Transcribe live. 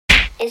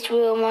It's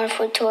real one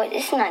for toy.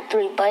 It's not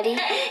 3, buddy.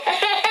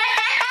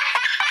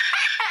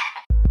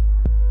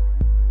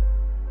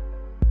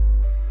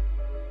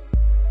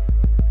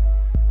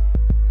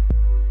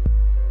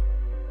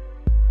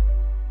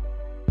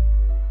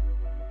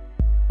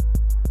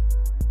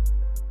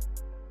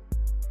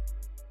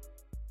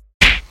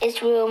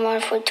 It's real one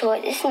for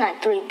toy. It's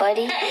not 3,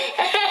 buddy.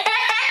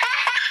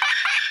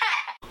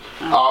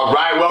 All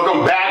right,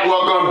 welcome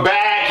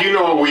back. You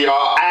know where we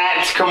are at.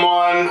 Come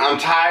on, I'm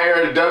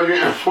tired.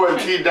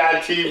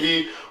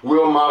 WN4T.TV,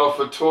 Will Model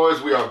for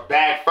Toys. We are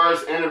back.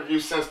 First interview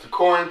since the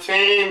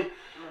quarantine.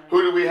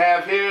 Who do we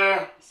have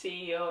here?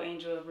 CEO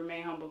Angel of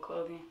Remain Humble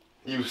Clothing.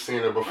 You've seen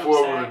her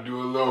before. We're gonna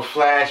do a little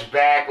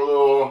flashback, you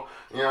know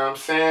what I'm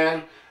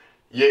saying?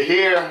 You're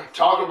here.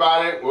 Talk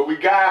about it. What we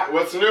got?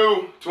 What's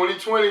new?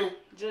 2020.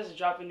 Just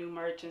dropping new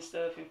merch and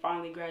stuff and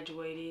finally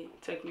graduated.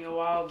 It took me a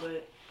while,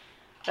 but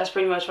that's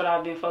pretty much what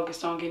I've been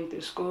focused on, getting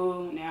through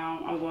school. Now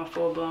I'm going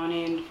full blown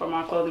in for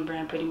my clothing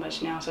brand pretty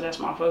much now, so that's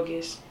my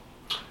focus.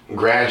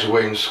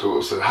 Graduating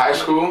school. So high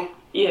school?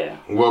 Yeah.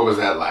 What was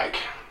that like?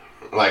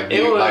 Like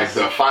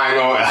the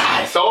final,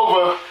 it's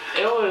over.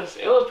 It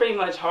was pretty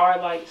much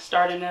hard, like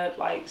starting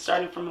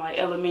from like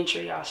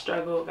elementary. I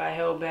struggled, got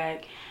held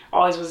back.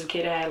 Always was a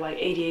kid that had like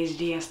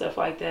ADHD and stuff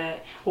like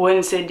that.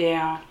 Wouldn't sit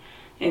down.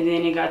 And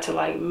then it got to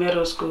like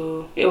middle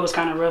school. It was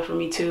kind of rough for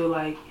me too,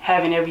 like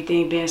having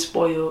everything being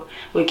spoiled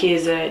with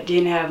kids that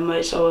didn't have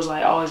much. So it was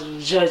like always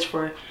was judged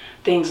for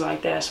things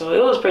like that. So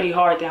it was pretty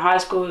hard. Then high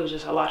school, it was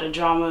just a lot of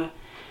drama.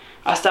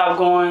 I stopped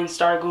going,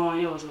 started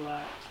going. It was a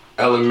lot.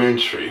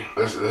 Elementary.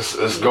 Let's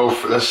go.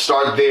 Let's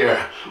start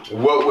there.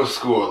 What was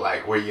school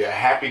like? Were you a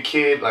happy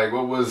kid? Like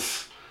what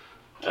was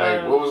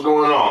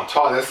going on?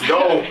 Talk. Let's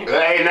go.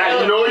 Hey, now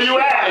you know where you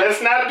at.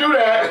 Let's not do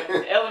that.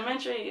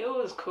 Elementary, it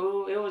was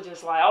cool. It was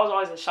just like I was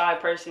always a shy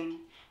person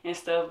and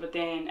stuff. But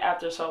then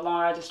after so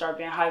long, I just started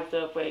being hyped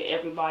up with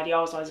everybody.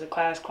 I was always a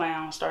class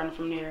clown. Starting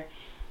from there.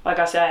 Like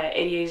I said, I had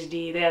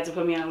ADHD. They had to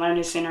put me in a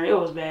learning center. It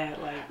was bad.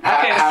 Like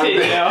I can't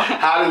sit down.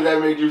 How did that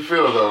make you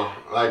feel though?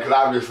 Like, 'cause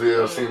obviously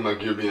it'll seem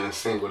like you're being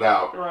singled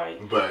out. Right.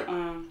 But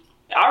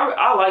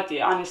I liked it,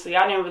 honestly.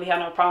 I didn't really have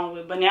no problem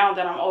with it. But now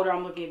that I'm older,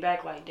 I'm looking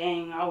back like,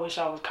 dang, I wish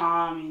I was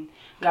calm and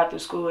got through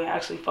school and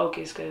actually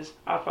focused, because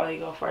I'll probably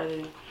go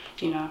further,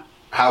 you know.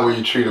 How were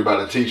you treated by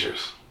the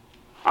teachers?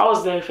 I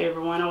was their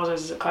favorite one. I was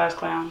always a class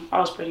clown. I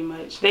was pretty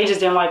much. They just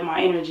didn't like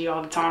my energy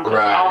all the time.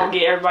 Right. I would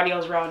get everybody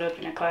else riled up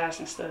in the class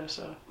and stuff.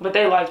 So, but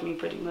they liked me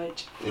pretty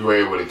much. You were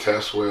able to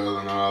test well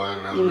and all that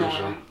in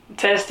elementary? No,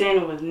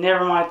 testing was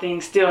never my thing.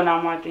 Still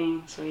not my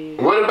thing. So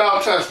yeah. What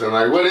about testing?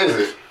 Like, what is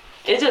it?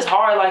 It's just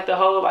hard. Like the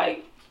whole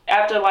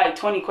after like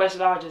 20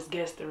 questions, I'll just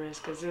guess the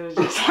rest because it was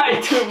just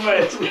like too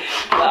much.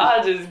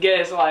 I'll just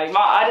guess. Like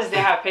I just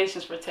didn't have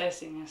patience for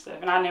testing and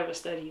stuff, and I never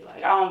studied.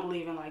 Like I don't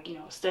believe in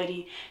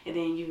study and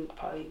then you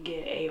probably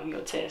get an A on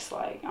your test.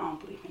 Like I don't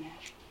believe in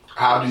that.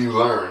 How do you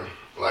learn?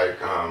 Like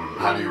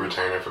how do you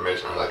retain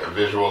information? Like a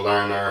visual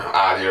learner,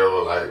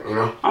 audio,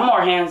 I'm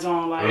more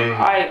hands-on. Like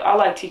I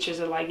like teachers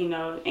that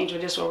Angel,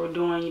 this is what we're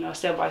doing.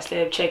 Step by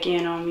step, check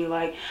in on me.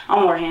 Like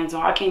I'm more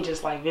hands-on. I can't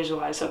just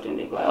visualize something.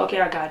 They be like, okay,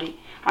 I got it.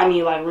 I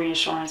need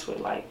reassurance with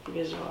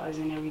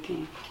visualizing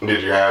everything.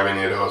 Did you have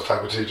any of those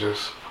type of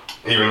teachers,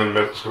 even in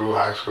middle school,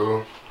 high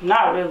school?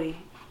 Not really.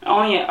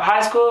 Only in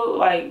high school.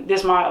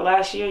 This my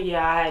last year.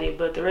 Yeah, I had it,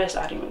 but the rest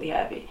I didn't really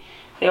have it.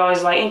 They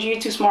always Angel,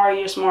 you're too smart.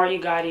 You're smart. You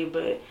got it,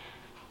 but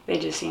they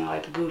just seen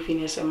the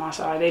goofiness on my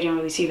side. They didn't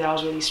really see that I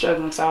was really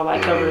struggling, so I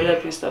would cover it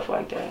up and stuff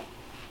like that.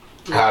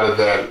 How did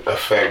that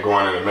affect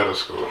going into middle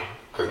school?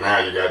 Because now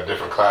you got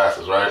different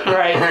classes, right?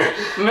 Right.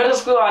 Middle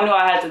school, I knew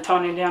I had to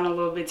tone it down a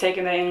little bit.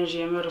 Taking that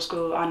energy in middle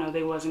school, I know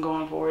they wasn't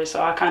going for it,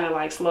 so I kind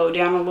of slowed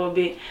down a little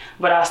bit.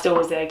 But I still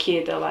was that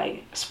kid that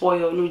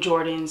spoiled new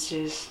Jordans,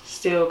 just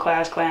still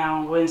class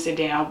clown, wouldn't sit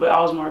down. But I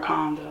was more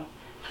calm though.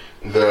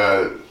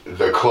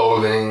 The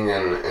clothing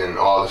and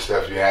all the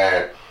stuff you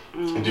had.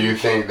 Do you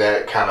think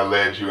that kind of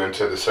led you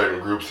into the certain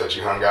groups that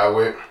you hung out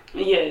with?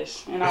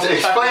 Yes. And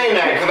explain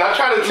that, because I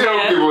try to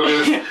tell people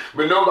this,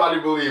 but nobody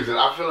believes it.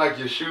 I feel like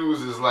your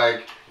shoes is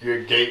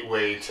your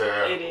gateway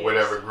to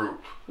whatever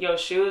group. Your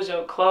shoes,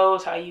 your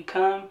clothes, how you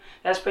come,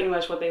 that's pretty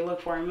much what they look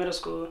for in middle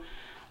school.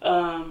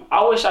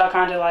 I wish I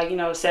kind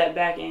of sat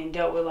back and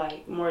dealt with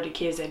more of the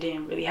kids that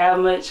didn't really have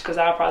much, because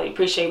I probably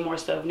appreciate more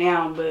stuff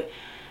now, but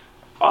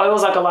it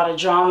was a lot of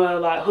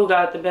drama, who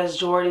got the best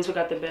Jordans, who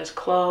got the best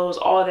clothes,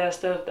 all that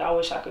stuff. That I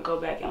wish I could go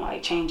back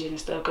and change it and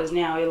stuff, because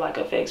now it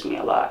affects me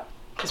a lot.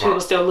 Because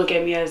people still look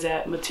at me as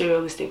that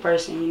materialistic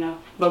person,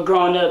 But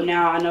growing up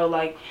now, I know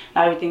not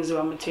everything's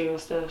about material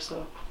stuff.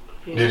 So.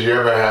 Yeah. Did you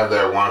ever have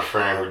that one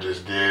friend who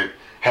just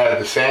had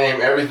the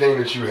same everything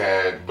that you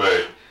had,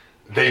 but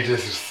they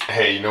just,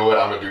 hey, you know what?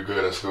 I'm gonna do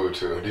good in school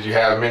too. Did you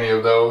have many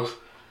of those?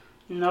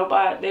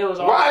 Nobody. They was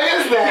all. Why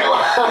is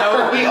that?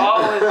 No, we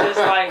always just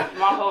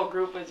my whole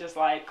group was just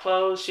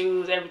clothes,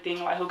 shoes, everything.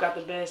 Who got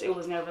the best? It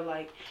was never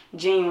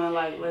genuine.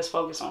 Let's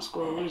focus on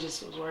school. We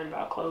just was worried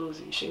about clothes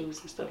and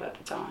shoes and stuff at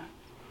the time.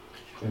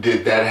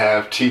 Did that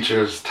have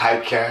teachers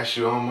typecast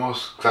you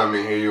almost? 'Cause I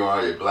mean, here you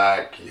are, you're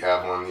black, you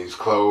have on these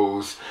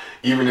clothes.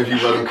 Even if you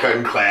wasn't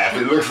cutting class,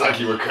 it looks like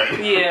you were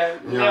cutting. Yeah,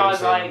 You know they what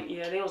always I'm saying?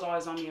 like, they was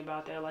always on me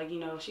about that. Like,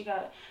 she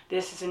got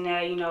this and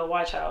that.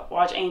 Watch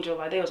Angel.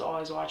 Like, they was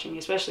always watching me,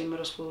 especially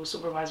middle school.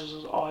 Supervisors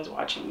was always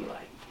watching me.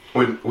 Like,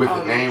 With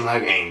a name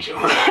like Angel.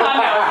 I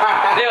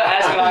know. They would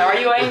ask me like, "Are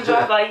you Angel?"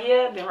 I'm like,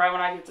 "Yeah." Then right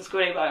when I get to school,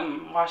 they be like,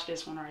 "Watch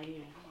this one right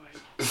here."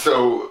 Like,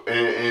 So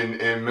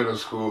in middle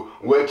school,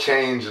 what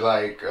changed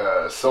like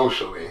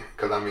socially?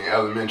 Because I mean,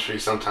 elementary,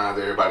 sometimes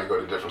everybody go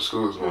to different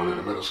schools going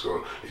into middle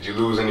school. Did you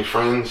lose any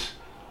friends?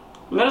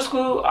 middle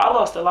school, I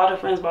lost a lot of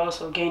friends, but I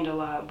also gained a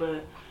lot.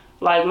 But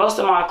like most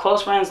of my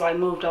close friends like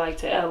moved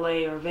to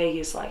LA or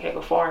Vegas, like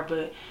hecka far.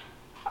 But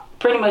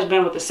pretty much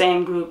been with the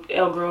same group,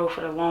 El Grove,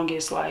 for the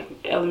longest, like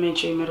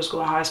elementary, middle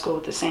school, and high school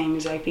with the same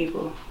exact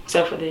people,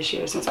 except for this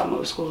year since I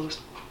moved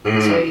schools.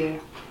 So yeah.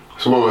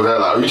 So what was that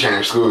like? You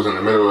changed schools in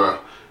the middle of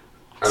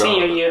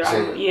Senior year,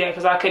 Senior.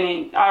 because I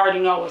already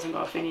knew I wasn't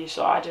going to finish,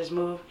 so I just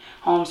moved,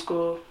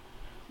 homeschool.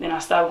 Then I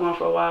stopped going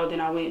for a while,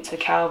 then I went to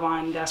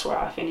Calvine, that's where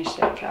I finished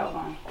at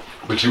Calvine.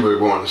 But you were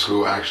going to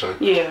school actually?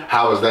 Yeah.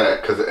 How was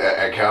that? Because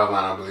at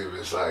Calvine, I believe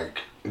it's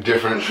like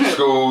different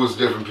schools,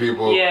 different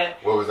people. Yeah.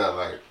 What was that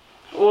like?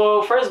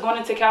 Well, first going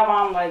into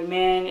Calvine, I'm like,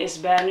 man, it's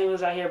bad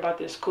news I hear about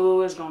this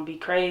school. It's going to be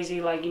crazy.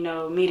 Like,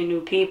 meeting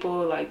new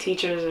people, like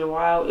teachers are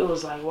wild. It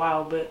was like,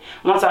 wow. But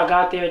once I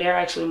got there, they're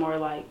actually more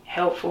like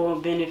helpful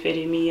and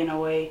benefited me in a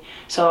way.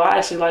 So I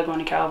actually like going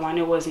to Calvine.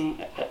 It wasn't,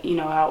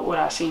 what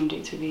I seemed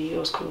it to be. It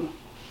was cool.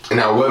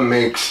 Now, what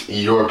makes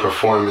your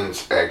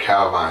performance at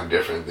Calvine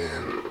different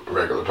than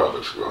regular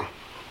public school?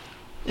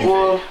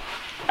 Well,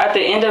 at the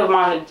end of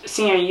my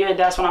senior year,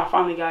 that's when I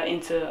finally got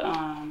into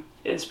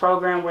this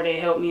program where they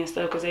help me and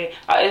stuff, because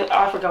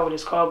I forgot what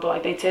it's called, but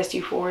like they test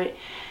you for it,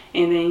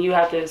 and then you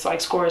have to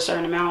like score a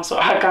certain amount. So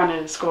I kind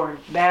of scored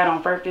bad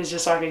on purpose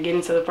just so I could get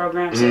into the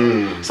program.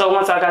 So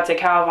once I got to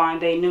Calvine,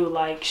 they knew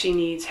like she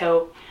needs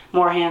help,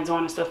 more hands-on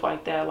and stuff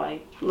like that.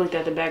 Like looked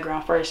at the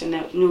background first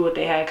and knew what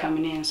they had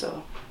coming in.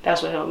 So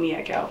that's what helped me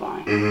at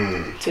Calvine,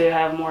 to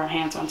have more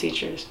hands-on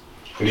teachers.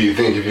 Do you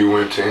think if you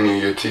went to any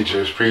of your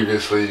teachers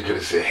previously, you could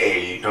have said,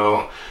 hey,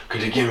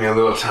 could you give me a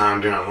little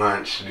time during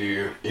lunch? Do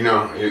you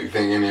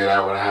think any of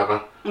that would have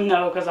happened?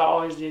 No, because I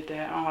always did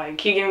that. I'm like,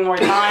 can you give me more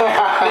time?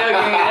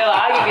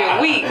 I'll give you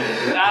a week.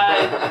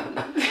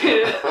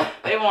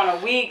 They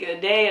want a week, a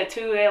day, or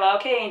two. They're like,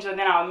 okay, Angel.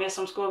 Then I'll miss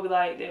some school. They're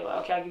like,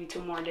 okay, I'll give you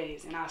 2 more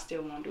days. And I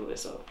still won't do it.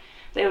 So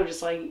they were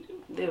just like,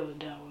 they were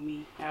done with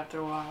me after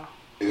a while.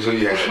 So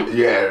you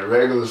had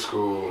regular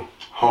school,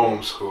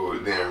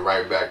 homeschool, then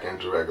right back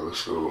into regular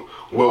school.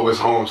 What was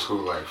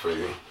homeschool like for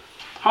you?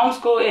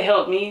 Homeschool, it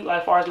helped me, like,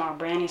 as far as my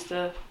brand and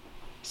stuff.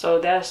 So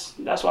that's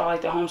why I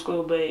like the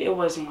homeschool, but it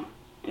wasn't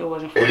for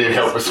me. It didn't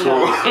help with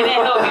school? No, it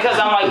didn't help because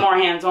I'm, like, more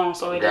hands-on,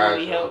 so it didn't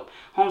really Gotcha. help.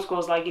 Homeschool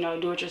is like,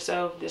 do it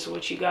yourself. This is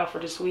what you got for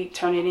this week.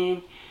 Turn it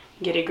in,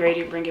 get it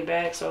graded, bring it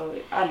back. So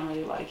I didn't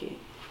really like it.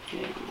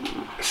 Yeah.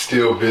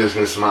 Still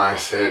business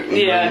mindset.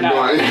 Yeah,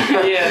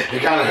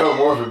 It kind of helped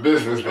more for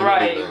business than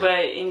right, anything. but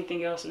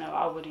anything else, no,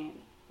 I wouldn't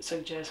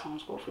suggest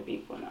homeschool for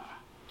people, no.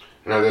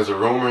 Now, there's a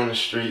rumor in the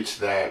streets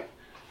that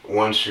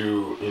once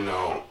you,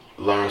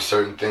 learn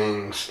certain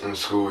things in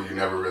school, you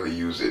never really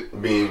use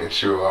it. Being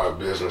that you are a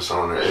business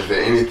owner, is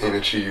there anything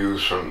that you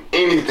use from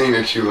anything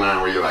that you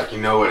learn where you're like,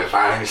 what, if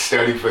I didn't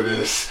study for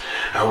this,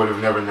 I would have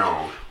never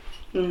known?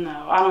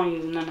 No, I don't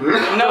use none of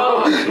that.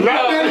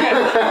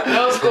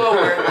 No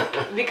schoolwork.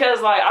 Because,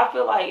 like, I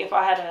feel like if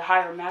I had a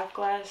higher math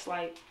class,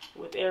 like,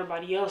 with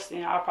everybody else,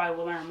 then I probably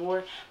would learn more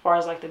as far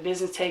as, like, the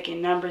business taking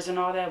numbers and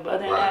all that. But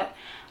other than that,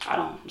 I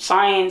don't.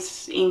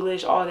 Science,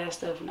 English, all that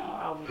stuff, no,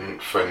 I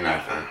wouldn't. For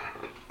nothing.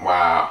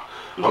 Wow.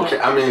 Okay,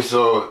 I mean,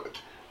 so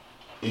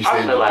you said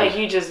I feel like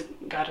you just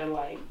gotta,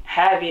 like,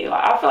 have it.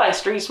 Like, I feel like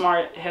street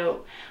smart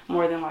help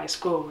more than, like,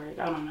 schoolwork.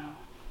 I don't know.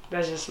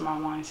 That's just my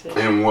mindset.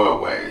 In what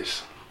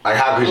ways? Like,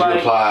 how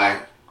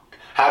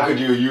could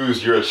you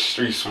use your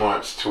street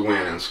smarts to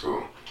win in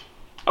school?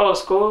 Oh,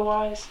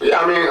 school-wise?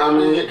 Yeah, I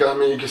mean, you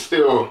can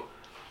still.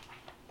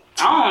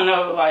 I don't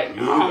know, I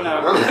don't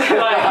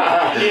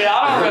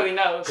really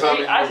know.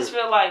 I just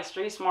feel like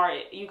street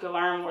smart, you can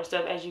learn more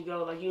stuff as you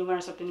go. Like, you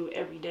learn something new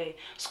every day.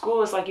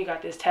 School is like you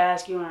got this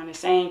task, you learn the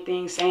same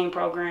thing, same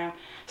program,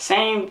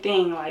 same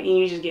thing, like, and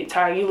you just get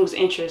tired, you lose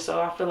interest.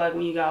 So I feel like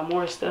when you got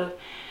more stuff,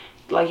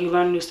 like, you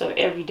learn new stuff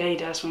every day,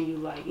 that's when you,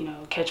 like,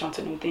 catch on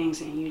to new things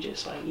and you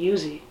just, like,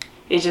 use it.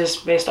 It's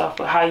just based off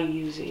of how you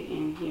use it,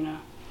 and,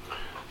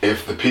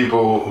 If the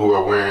people who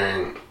are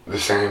wearing the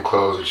same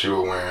clothes that you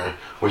were wearing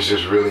was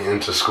just really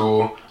into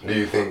school, do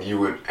you think you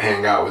would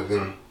hang out with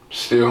them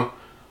still?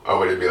 Or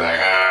would it be like,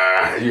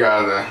 you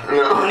gotta,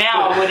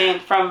 Now I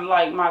wouldn't, from,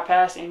 like, my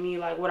past and me,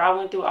 like, what I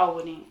went through, I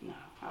wouldn't. No,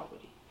 I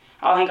wouldn't.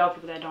 I'll hang out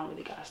with people that don't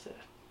really got stuff.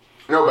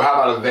 No, but how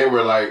about if they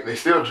were like, they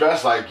still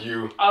dress like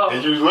you,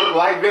 and you look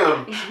like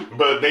them,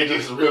 but they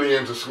just really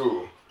into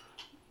school?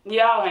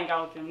 Yeah, I'll hang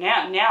out with them.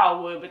 Now I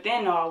would, but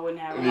then no, I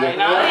wouldn't have it. Like,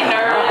 no, I ain't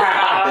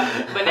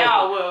nervous. But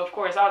now I will, of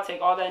course. I'll take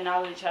all that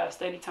knowledge, have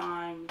study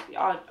time,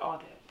 all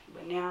that.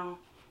 But now,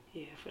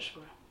 yeah, for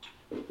sure.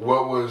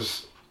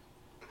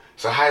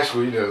 So high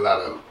school, you did a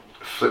lot of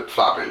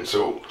flip-flopping.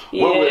 So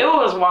Yeah, it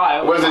was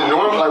wild. Was it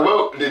normal? Like,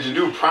 what did you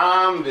do?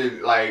 Prom?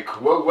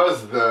 What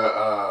was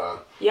the?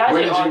 Yeah,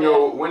 when did you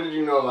know? When did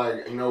you know?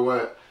 Like, you know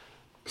what?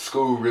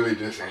 School really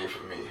just ain't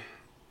for me.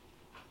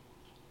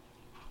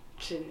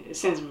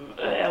 Since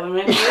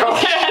elementary. Since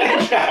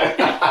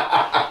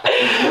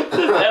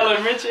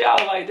elementary, I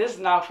was like, this is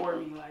not for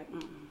me. Like,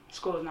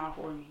 school is not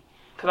for me.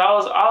 Cause I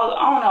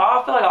don't know.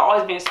 I feel like I've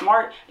always been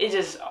smart. It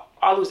just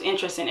I lose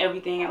interest in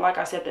everything. And like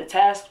I said, the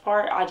task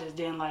part, I just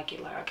didn't like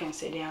it. Like, I couldn't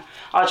sit down.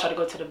 I would try to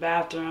go to the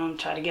bathroom,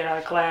 try to get out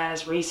of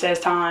class, recess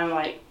time.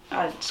 Like,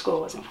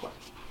 school wasn't for me.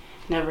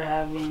 Never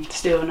have been.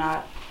 Still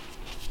not.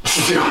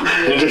 Still,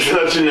 just to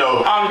let you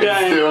know, I'm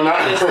done. It's still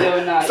not. It's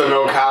still not. So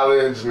no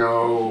college,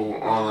 no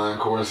online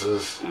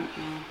courses.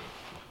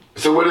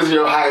 So what does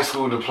your high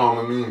school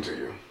diploma mean to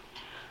you?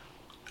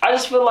 I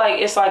just feel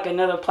like it's like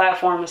another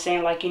platform of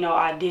saying, like, you know,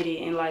 I did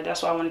it, and like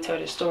that's why I want to tell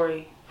this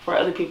story for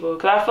other people.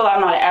 Cause I feel like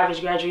I'm not an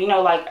average graduate. You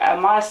know, like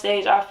at my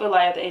stage, I feel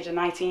like at the age of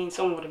 19,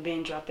 someone would have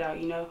been dropped out.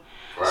 You know,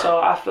 right. So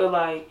I feel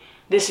like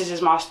this is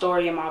just my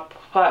story and my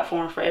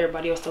platform for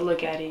everybody else to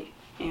look at it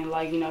and,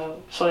 like, you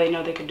know, so they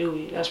know they could do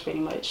it. That's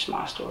pretty much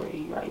my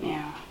story right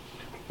now.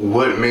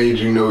 What made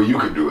you know you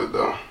could do it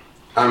though?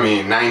 I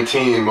mean,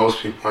 19,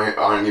 most people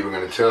aren't even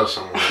going to tell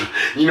someone.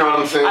 You know what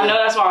I'm saying? I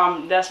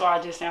know, that's why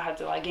I just now have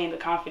to, like, gain the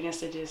confidence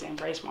to just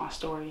embrace my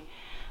story.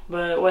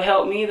 But what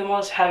helped me the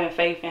most, having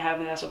faith and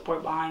having that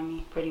support behind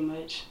me, pretty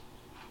much.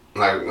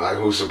 Like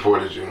who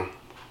supported you?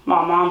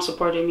 My mom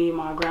supported me,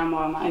 my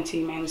grandma and my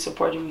auntie mainly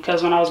supported me.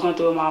 Because when I was going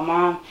through it with my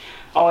mom,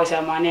 I always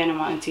had my nan and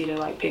my auntie to,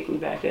 like, pick me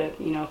back up,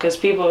 you know. Because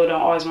people don't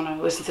always want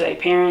to listen to their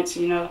parents,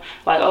 you know.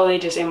 Like, oh, they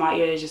just in my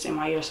ear,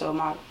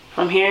 So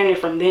from hearing it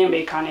from them,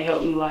 it kind of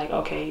helped me, like,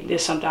 okay,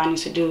 this is something I need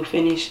to do,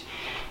 finish,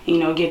 you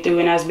know, get through.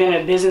 And as being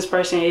a business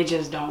person, it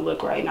just don't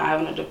look right, not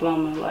having a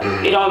diploma. Like,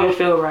 it don't even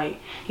feel right,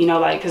 you know,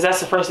 like, because that's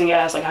the first thing I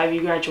ask, like, have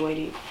you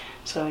graduated?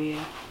 So,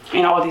 yeah,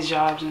 and all these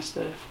jobs and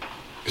stuff.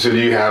 So do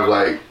you have,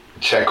 like,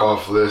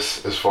 check-off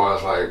lists as far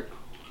as, like,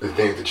 the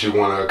things that you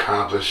want to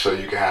accomplish so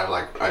you can have,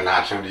 like, a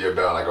notch under your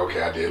belt, like,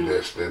 okay, I did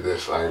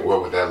this, like,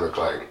 what would that look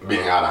like,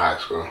 being out of high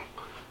school?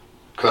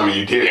 Because, I mean,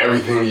 you did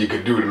everything you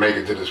could do to make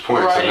it to this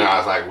point, right. So now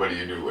it's like, what do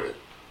you do with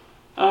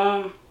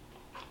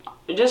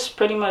it? Just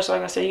pretty much,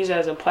 like I said, use it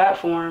as a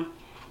platform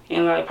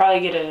and, like, probably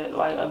get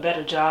a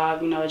better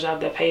job, you know, a job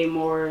that paid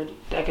more,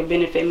 that could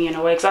benefit me in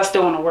a way, because I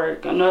still want to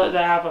work. I know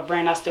that I have a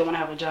brand, I still want to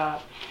have a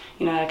job,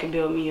 you know, that can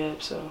build me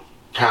up, so.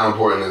 How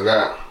important is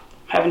that?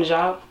 Having a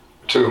job?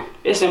 Too.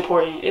 It's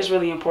important. It's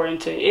really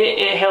important to.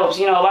 It helps.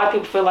 You know, a lot of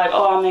people feel like,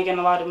 oh, I'm making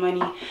a lot of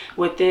money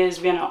with this,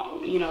 being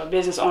a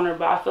business owner,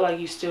 but I feel like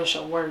you still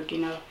should work. You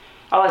know,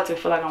 I like to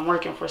feel like I'm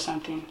working for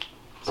something.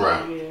 So,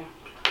 right. Yeah.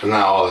 Because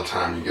not all the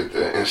time you get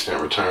the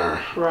instant return.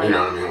 Right. You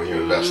know what I mean, when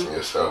you invest in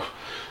yourself.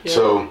 Yeah.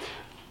 So,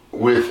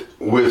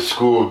 with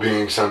school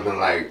being something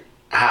like,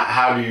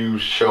 how do you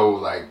show,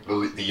 like,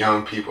 the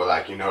young people,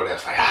 like, you know,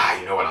 that's like,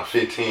 you know what, I'm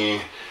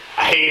 15.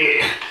 I hate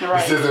it.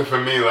 Right. This isn't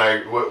for me.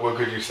 Like, what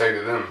could you say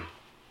to them?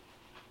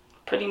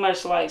 Pretty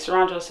much, like,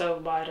 surround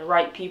yourself by the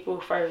right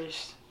people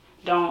first.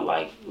 Don't,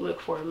 like,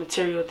 look for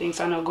material things.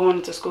 I know going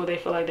into school, they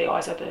feel like they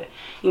always have to,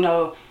 you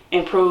know,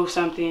 improve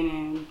something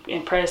and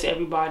impress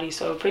everybody.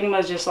 So pretty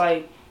much just,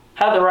 like,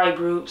 have the right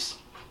groups,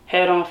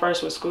 head on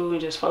first with school and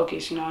just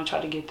focus, you know, and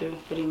try to get through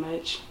pretty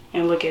much.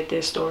 And look at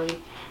this story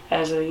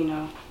as a, you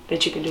know,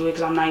 that you can do it,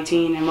 because I'm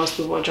 19 and most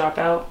people will drop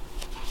out.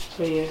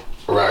 So, yeah.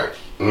 Right.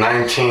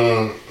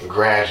 19,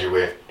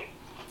 graduate.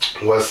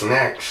 What's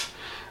next?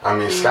 I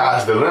mean,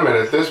 sky's the limit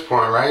at this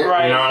point, right?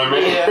 Right. You know what I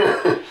mean?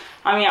 Yeah.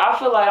 I mean, I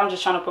feel like I'm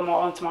just trying to put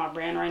more onto my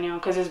brand right now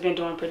because it's been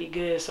doing pretty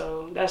good.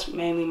 So that's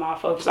mainly my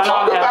focus.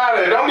 Talk about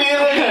it. Don't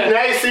be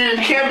like, see, you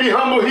can't be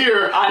humble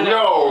here. I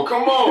know. No,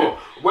 come on.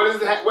 What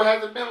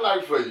has it been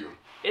like for you?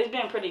 It's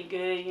been pretty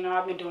good. You know,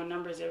 I've been doing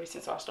numbers ever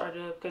since I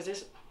started up, because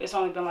it's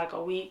only been like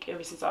a week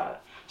ever since I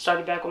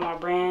started back with my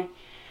brand.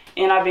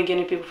 And I've been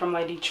getting people from,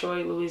 like,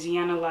 Detroit,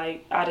 Louisiana,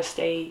 like, out of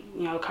state,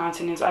 you know,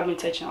 continents. I've been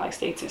touching, like,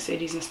 states and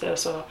cities and stuff.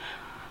 So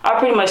I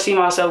pretty much see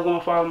myself going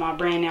far with my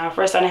brand now. At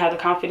first, I didn't have the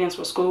confidence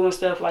with school and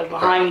stuff, like,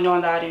 behind me,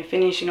 knowing that I didn't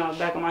finish, you know, in the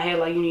back of my head,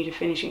 like, you need to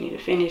finish,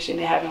 and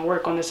then having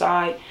work on the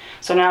side.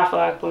 So now I feel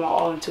like I can put my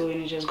all into it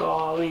and just go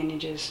all in and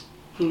just,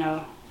 you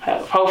know,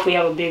 hopefully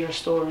have a bigger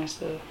store and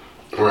stuff.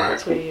 Right.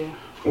 So, yeah.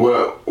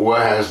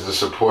 What has the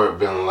support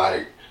been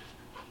like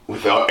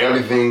with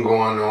everything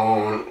going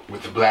on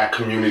with the black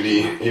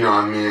community? You know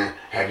what I mean?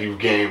 Have you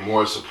gained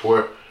more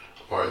support,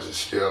 or is it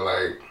still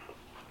like,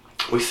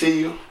 we see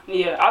you?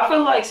 Yeah, I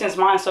feel like since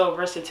mine's so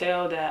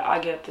versatile that I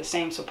get the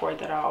same support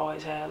that I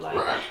always had, like,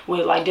 right.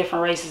 With, like,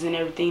 different races and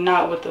everything,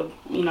 not with the,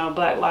 you know,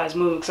 Black Lives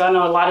Movement. Because I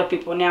know a lot of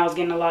people now is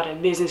getting a lot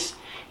of business,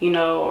 you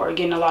know, or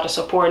getting a lot of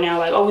support now,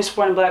 like, oh, we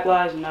supporting Black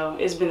Lives. No,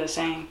 it's been the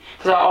same.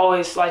 Because I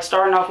always, like,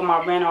 starting off with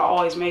my brand, I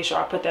always made sure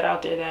I put that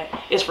out there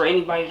that it's for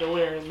anybody to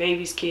wear,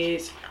 babies,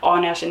 kids,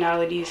 all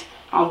nationalities.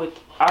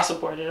 I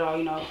support it all,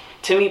 you know.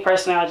 To me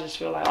personally, I just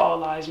feel like all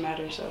lives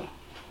matter, so.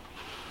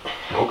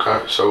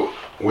 Okay, so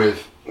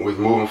with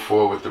moving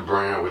forward with the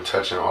brand, we're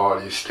touching all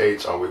these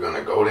states. Are we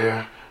gonna go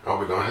there? Are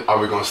we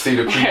gonna see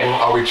the people?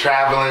 Are we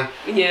traveling?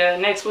 Yeah,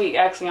 next week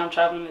actually I'm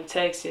traveling to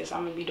Texas.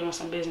 I'm gonna be doing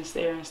some business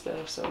there and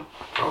stuff. So.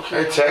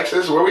 Okay,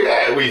 Texas. Where we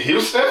at? We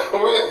Houston?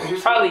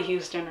 Probably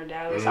Houston or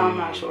Dallas. I'm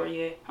not sure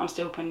yet. I'm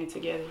still putting it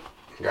together.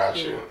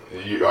 Got you.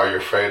 Are you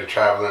afraid of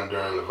traveling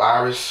during the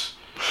virus?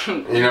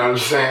 You know what I'm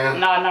saying?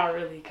 No, not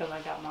really, because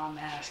I got my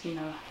mask,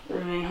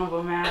 Remain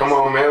humble mask. Come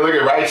on, man. Look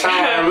at right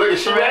time. Look at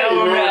she ready,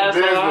 man.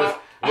 Business.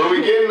 Where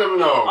we getting them,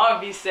 though? I'll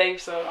be safe,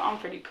 so I'm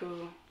pretty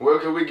cool. Where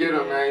could we get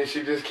them, man?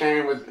 She just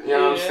came with, you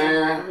know what I'm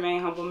saying?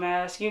 Remain humble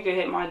mask. You can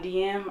hit my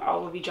DM. I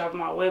will be dropping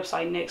my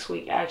website next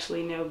week,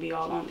 actually, and they'll be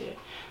all on there.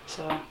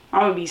 So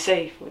I'm going to be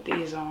safe with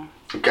these on.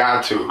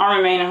 Got to. I'm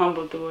remaining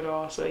humble through it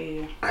all, so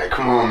yeah. Hey,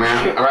 come on,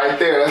 man. Right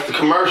there. That's the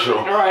commercial.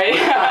 Right.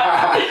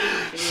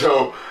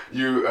 So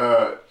you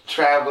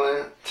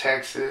traveling,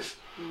 Texas.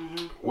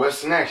 Mm-hmm.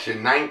 What's next? You're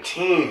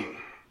 19.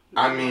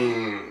 I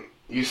mean,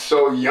 you're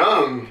so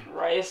young.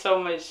 Right. It's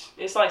so much.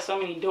 It's like so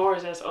many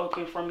doors that's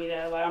open for me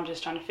that like I'm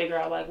just trying to figure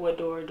out like what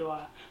door do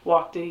I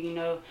walk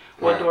through.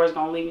 What door is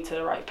gonna lead me to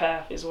the right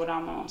path is what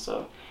I'm on.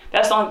 So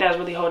that's the only thing that's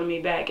really holding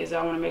me back is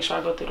I want to make sure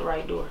I go through the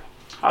right door.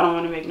 I don't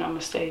want to make no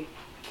mistake.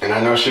 And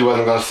I know she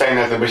wasn't gonna say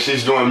nothing, but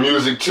she's doing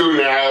music too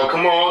now.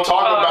 Come on,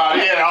 talk about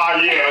it.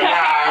 Oh yeah,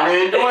 nah,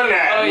 we ain't doing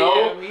that.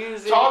 Yeah,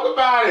 music. Talk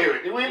about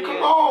it. Come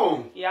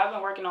on. Yeah, I've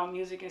been working on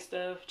music and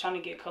stuff, trying to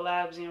get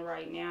collabs in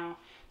right now.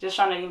 Just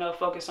trying to,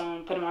 focus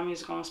on putting my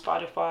music on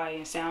Spotify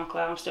and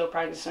SoundCloud. I'm still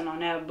practicing on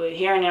that, but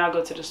here and there I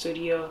go to the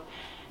studio,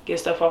 get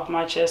stuff off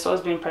my chest. So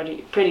it's been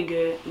pretty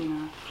good,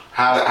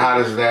 How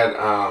does that?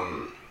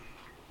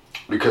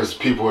 Because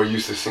people are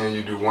used to seeing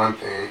you do one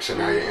thing, so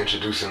now you're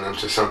introducing them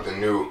to something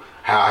new.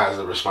 How has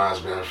the response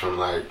been from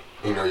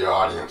your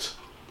audience?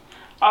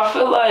 I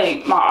feel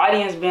like my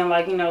audience been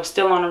like,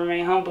 still on to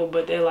Remain Humble,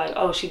 but they're like,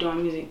 oh, she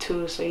doing music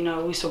too, so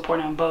we support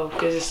them both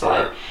because it's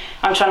like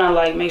I'm trying to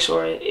like make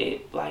sure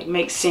it like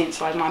makes sense,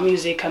 like my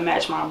music can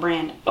match my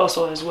brand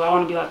also as well. I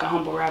want to be like a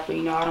humble rapper,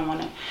 I don't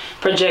want to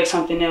project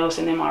something else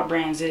and then my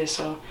brand's this.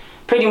 So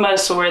pretty much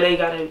so where they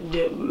gotta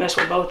mess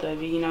with both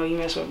of you, you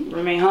mess with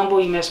Remain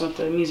Humble, you mess with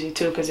the music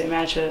too because it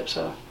match up.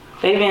 So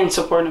they've been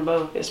supporting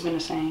both. It's been the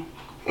same.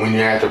 When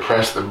you had to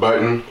press the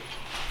button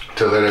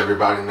to let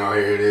everybody know,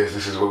 here it is,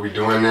 this is what we're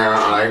doing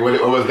now, like what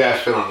was that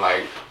feeling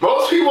like?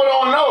 Most people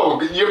don't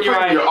know. You're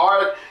putting your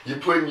art, you're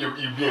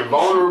being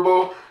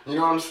vulnerable, you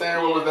know what I'm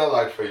saying? What was that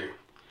like for you?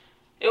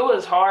 It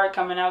was hard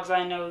coming out because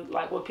I know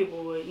like what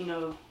people would,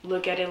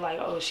 look at it like,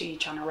 oh, she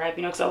trying to rap,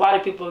 because a lot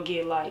of people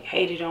get like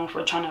hated on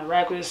for trying to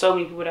rap. There's so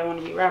many people that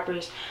want to be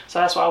rappers, so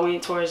that's why I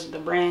went towards the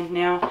brand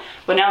now.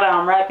 But now that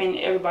I'm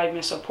rapping, everybody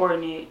been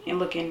supporting it and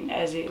looking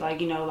as it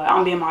like, like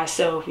I'm being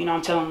myself,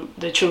 I'm telling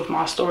the truth,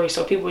 my story.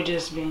 So people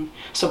just been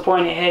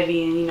supporting it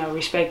heavy and,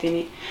 respecting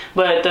it.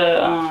 But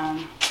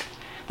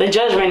the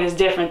judgment is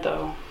different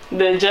though.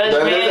 The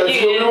judgment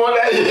is real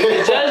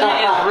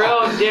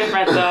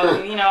different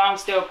though. I'm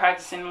still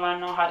practicing and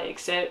learning on how to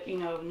accept,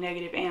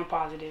 negative and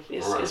positive.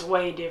 It's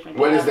way different.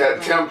 What is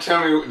that? Tell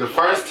me the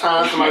first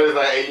time somebody was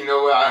like, hey, you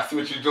know what? I see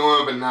what you're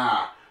doing, but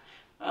nah.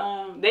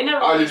 They never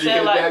really did you said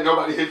hit like that?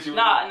 Nobody hit you?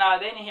 Nah,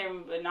 they didn't hear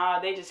me,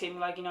 but they just hit me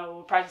like,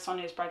 we'll practice on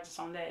this, practice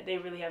on that. They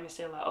really haven't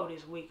said like, oh,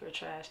 this weak or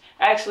trash.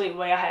 Actually,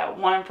 I had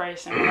one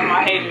person, one of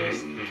my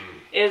haters.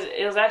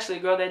 It was actually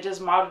a girl that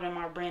just modeled in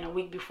my brand a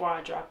week before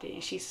I dropped it,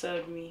 and she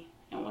subbed me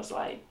and was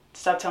like,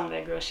 stop telling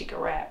that girl she could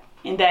rap.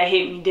 And that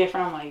hit me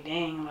different. I'm like,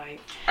 dang, like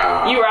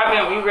you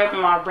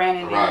repping my brand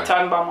and then you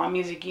talking about my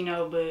music,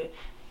 but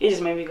it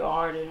just made me go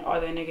harder.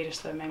 All that negative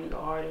stuff made me go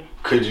harder.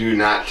 Could you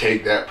not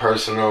take that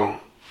personal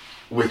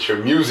with your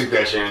music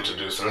that you're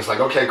introducing? It's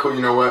like, okay, cool,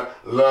 you know what?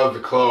 Love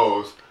the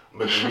clothes,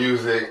 but the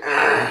music,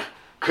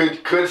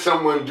 could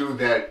someone do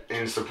that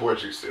and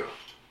support you still?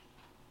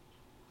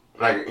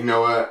 Like, you know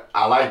what?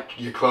 I like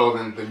your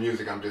clothing, the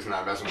music, I'm just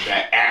not messing with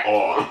that at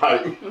all.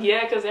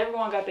 Yeah, because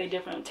everyone got their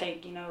different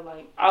take,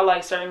 like I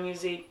like certain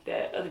music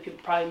that other people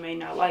probably may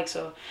not like,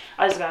 so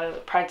I just got to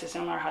practice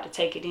and learn how to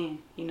take it in,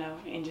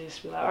 and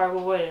just be like, all right,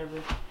 well,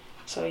 whatever.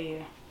 So,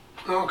 yeah.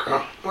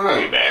 Okay. Well, that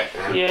ain't bad,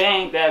 man. Yeah, it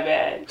ain't that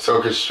bad.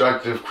 So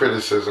constructive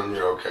criticism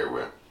you're okay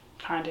with?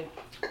 Kind of.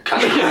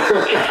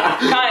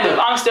 Kind of.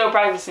 I'm still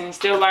practicing,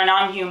 still learning.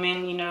 I'm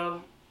human,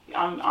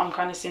 I'm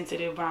kind of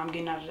sensitive, but I'm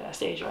getting out of that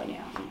stage right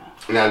now.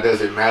 Now, does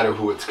it matter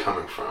who it's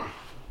coming from?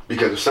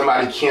 Because if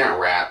somebody can't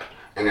rap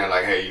and they're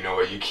like, hey, you know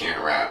what, you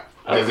can't rap.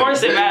 Of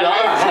course it matters.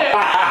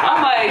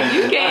 I'm like,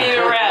 you can't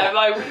even rap.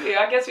 Like,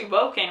 I guess we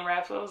both can't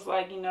rap. So it's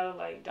like,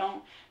 like,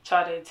 don't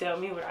try to tell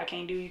me what I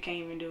can't do. You can't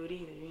even do it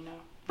either,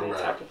 that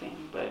type of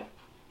thing. But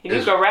if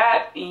you can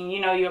rap and,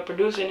 you're a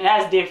producer, and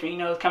that's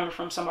different, it's coming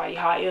from somebody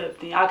high up,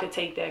 then I could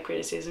take that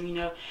criticism,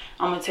 I'm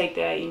going to take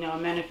that,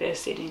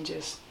 manifest it and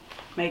just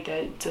make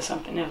that to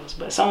something else.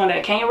 But someone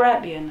that can't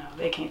rap, no,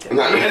 they can't tell me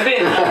nothing.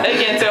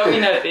 They can't tell me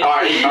nothing. All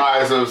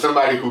right, so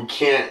somebody who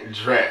can't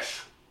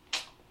dress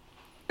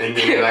and and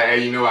then they're like,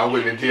 hey, you know, I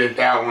wouldn't have did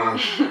that one.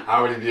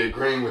 I would have did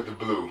green with the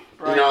blue.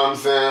 Right. You know what I'm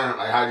saying?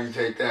 Like, how do you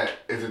take that?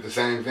 Is it the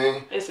same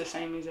thing? It's the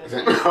same exact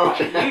thing.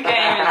 Okay. You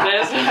can't even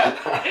dress.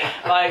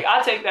 Like,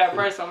 I take that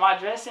personal. My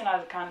dressing, I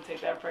kind of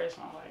take that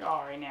personal. I'm like,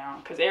 all right now.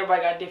 Because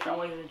everybody got different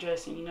ways of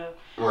dressing, you know?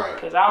 Right.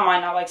 Because I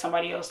might not like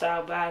somebody else's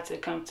style, but I had to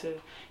come to,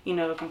 you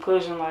know, a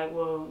conclusion like,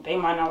 well, they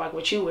might not like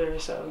what you wear,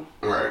 so.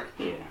 Right.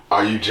 Yeah.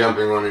 Are you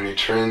jumping on any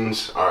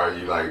trends, or are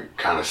you, like,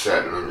 kind of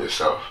setting them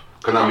yourself?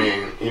 Because, I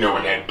mean, you know,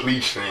 when that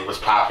bleach thing was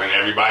popping,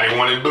 everybody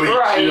wanted bleach,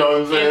 right. You know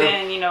what I'm saying? And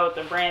then, you know, with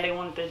the brand, they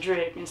wanted the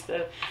drip and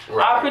stuff.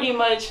 Right. I pretty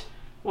much,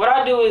 what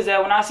I do is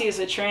that when I see it's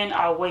a trend,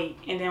 I wait.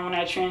 And then when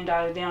that trend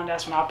dies down,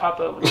 that's when I pop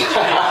up with the trend.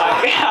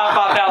 Like, I'll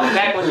pop out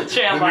back with the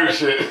trend. The like, new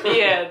shit.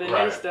 Yeah, the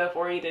Right. new stuff,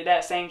 or either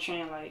that same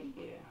trend, like,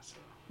 yeah. So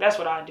that's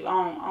what I do. I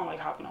don't like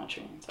hopping on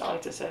trends. I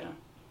like to set them.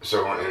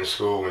 So in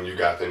school, when you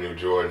got the new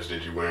Jordans,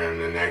 did you wear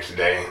them the next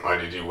day, or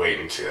did you wait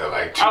until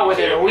like Tuesday? I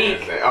waited a week.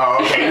 Wednesday?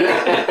 Oh, okay.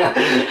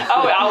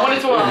 I wanted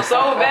to wear them so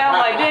bad. I'm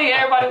like, dang,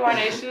 everybody wearing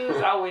their shoes.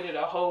 I waited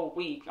a whole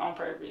week on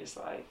purpose.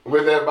 Like,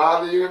 Would that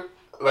bother you?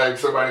 Like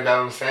somebody got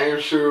on the same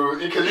shoes?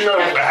 Because you know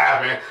that's what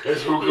happened.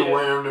 It's who can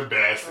wear them the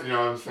best. You know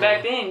what I'm saying?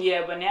 back then,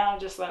 yeah, but now I'm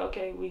just like,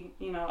 okay,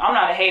 you know, I'm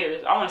not a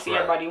hater. I want to see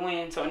Right. everybody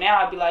win. So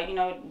now I'd be like, you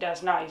know,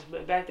 that's nice.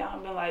 But back then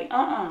I'd be like,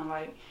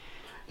 like.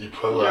 You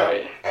pull up,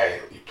 Right. hey,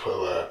 you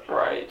pull up.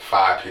 Right.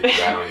 5 people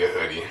got on your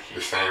hoodie,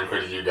 the same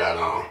hoodie you got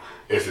on.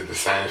 Is it the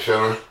same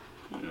feeling?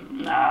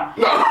 Nah.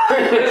 No,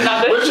 It's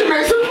not but you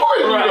make some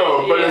point, Right, you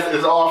know. But yeah.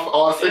 it's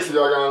all 6 of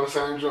y'all got on the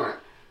same joint.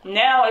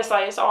 Now it's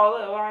like, it's all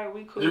up. All right,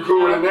 we cool. You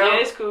cool with it now?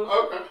 Yeah, it's cool.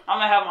 Okay. I'm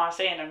gonna have my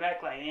say in the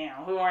back, like, damn,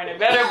 who wearing it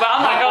better? But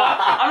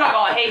I'm not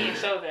gonna hate and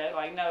show that.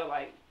 Like, no,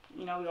 like,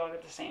 you know, we all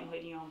got the same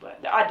hoodie on.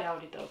 But I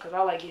doubt it though, cause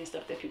I like getting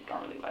stuff that people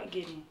don't really like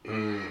getting.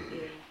 Mm.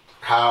 Yeah.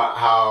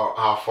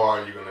 How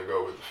far are you gonna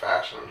go with the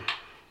fashion?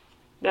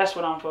 That's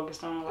what I'm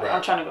focused on. Like, Right.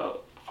 I'm trying to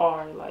go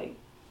far. Like,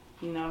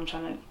 you know, I'm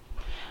trying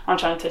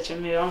to touch a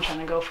middle. I'm trying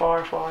to go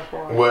far.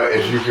 What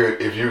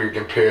if you could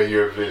compare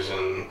your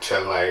vision to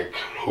like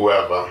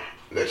whoever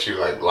that you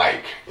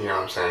like, you know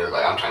what I'm saying?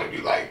 Like I'm trying to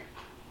be like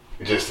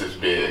just as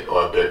big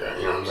or bigger,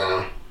 you know what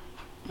I'm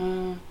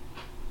saying?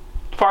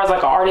 As far as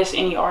like an artist,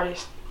 any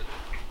artist.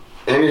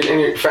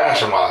 Any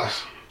fashion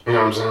wise, you know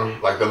what I'm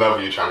saying? Like the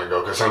level you're trying to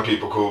go, because some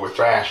people cool with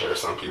Thrasher,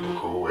 some people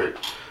cool with,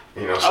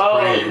 you know,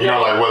 Supreme. You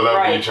know, like what level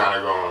right. you trying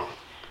to go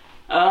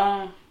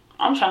on?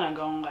 I'm trying to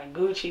go on like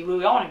Gucci,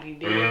 Louis. I want to be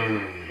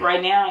big.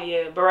 Right now,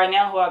 yeah. But right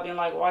now, who I've been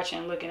like watching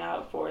and looking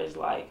out for is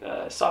like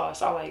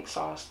Sauce. I like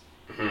Sauce.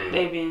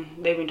 They've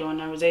been doing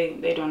numbers.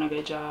 They doing a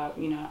good job,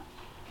 you know.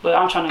 But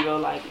I'm trying to go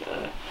like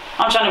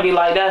I'm trying to be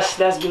like that's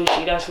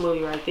Gucci, that's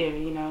Louis right there,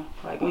 you know.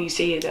 Like when you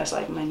see it, that's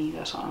like money.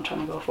 That's why I'm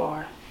trying to go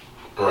far.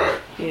 Right.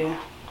 Yeah.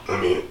 I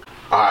mean,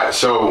 all right.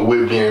 So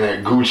with being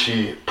at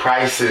Gucci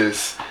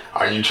prices,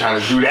 are you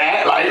trying to do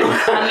that? Like,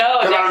 I know.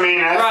 Because I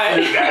mean,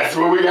 right. that's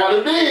where we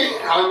gotta be.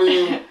 I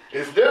mean,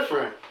 it's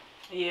different.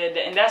 Yeah,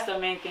 and that's the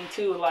main thing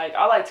too. Like,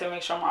 I like to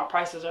make sure my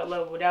prices are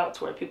leveled out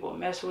to where people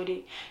mess with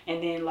it,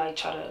 and then like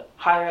try to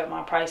higher up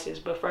my prices.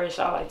 But first,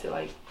 I like to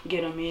like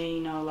get them in.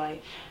 You know,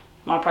 like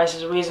my price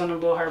is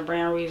reasonable, her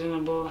brand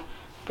reasonable.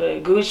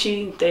 But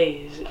Gucci, they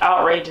is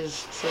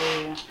outrageous. So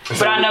yeah.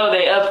 But I know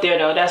they up there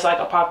though. That's like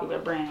a popular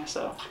brand.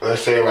 So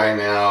let's say right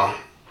now,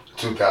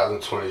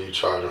 2020, you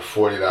charging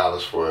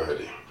 $40 for a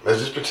hoodie. Let's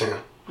just pretend.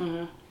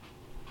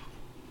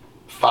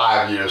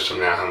 5 years from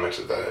now, how much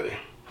is that hoodie?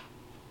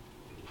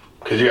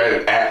 Because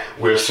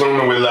we're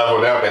assuming we're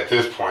leveled up at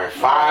this point.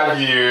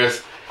 5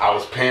 years, I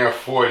was paying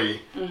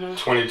 40.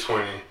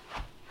 2020,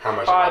 how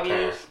much am I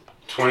paying? years.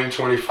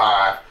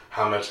 2025,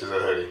 how much is a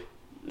hoodie?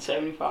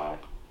 75.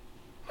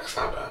 That's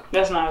not bad.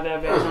 That's not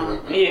that bad. That's Huh?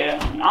 not bad. Yeah,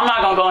 I'm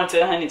not gonna go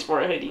into hundreds for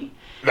a hoodie.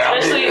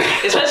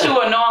 Especially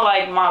with knowing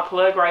like my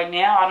plug right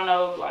now. I don't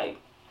know like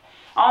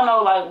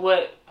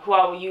who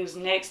I would use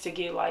next to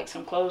get like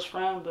some clothes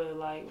from, but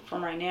like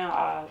from right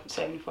now,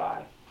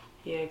 75.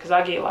 Yeah, cause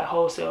I get like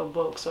wholesale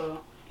bulk,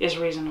 so it's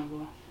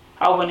reasonable.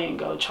 I wouldn't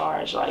go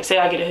charge like say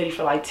I get a hoodie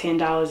for like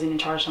 $10 and then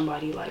charge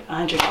somebody like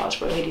 $100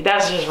 for a hoodie.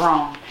 That's just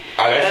wrong.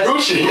 That's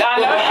Gucci. I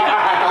know.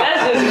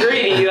 That's just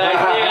greedy. Like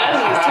yeah,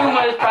 that's just too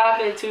much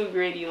profit, too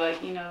greedy.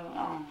 Like you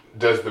know.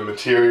 Does the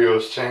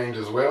materials change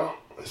as well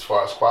as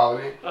far as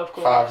quality? Of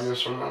course. 5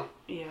 years from now?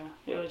 Yeah,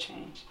 it'll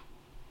change.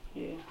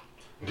 Yeah.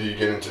 Do you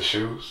get into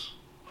shoes?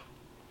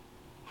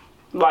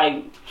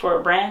 Like for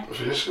a brand?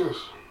 For your shoes?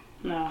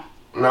 No.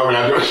 No, we're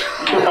not doing shoes.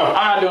 I'm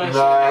not doing shoes.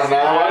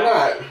 Nah, why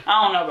not?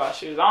 I don't know about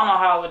shoes. I don't know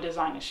how I would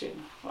design a shoe.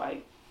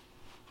 Like,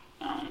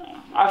 I don't know.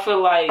 I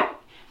feel like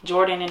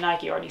Jordan and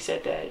Nike already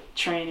set that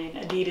trend,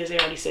 and Adidas, they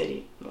already said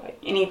it. Like,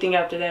 anything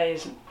after that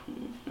is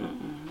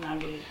not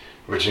good.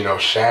 But you know,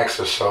 Shaqs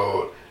are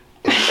sold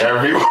in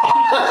every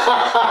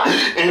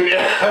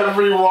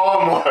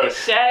Walmart.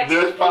 Shaqs,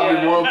 There's probably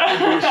yeah. more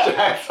people with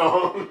Shaqs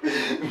on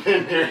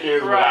than there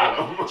is without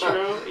them.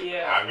 True,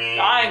 yeah. I mean,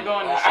 I ain't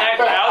going to Shaq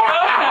route.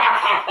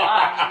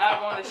 I'm not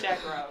going to Shaq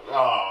route.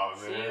 Oh,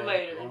 man. See you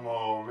later. Come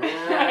on,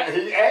 man.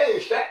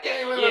 Shaq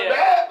ain't really Yeah.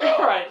 bad,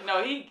 though. Right.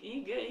 No,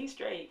 he good. He's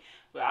straight.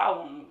 But I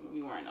won't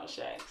be wearing no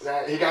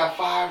Shaqs. He got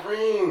 5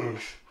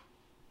 rings.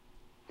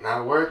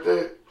 Not worth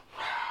it?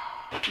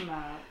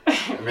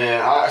 Nah.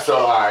 Man, all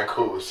right,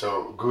 cool.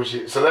 So,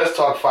 Gucci, so let's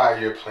talk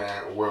 5-year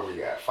plan. Where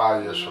we at?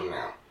 5 years from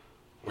now.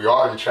 We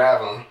already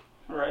traveling.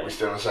 Right. We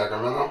still in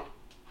Sacramento?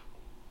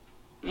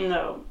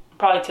 No.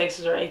 Probably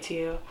Texas or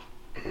ATL.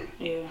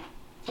 Yeah.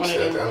 You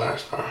said that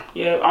last time.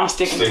 Yeah, I'm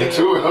sticking to it.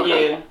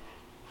 Okay. Yeah.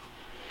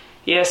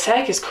 Yeah,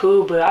 SAC is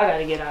cool, but I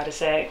gotta get out of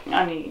SAC.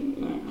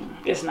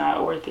 It's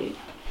not worth it.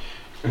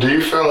 Do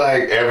you feel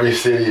like every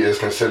city is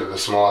considered a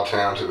small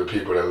town to the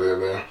people that live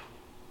there?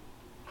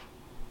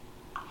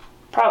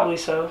 Probably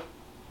so.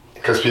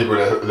 Because people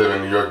that live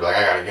in New York be like,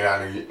 I gotta get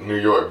out of New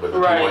York, but the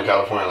people in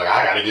California are like,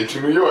 I gotta get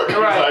to New York. Right.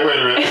 It's like, wait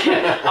a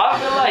minute.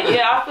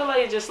 I feel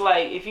like it's just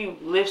like if you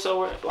live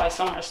somewhere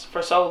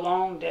for so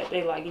long that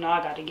they like,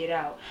 I gotta get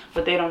out,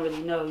 but they don't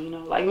really know,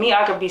 Like me,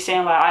 I could be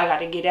saying like I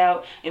gotta get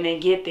out and then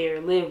get there,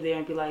 live there,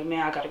 and be like,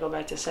 man, I gotta go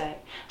back to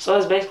SAC. So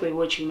it's basically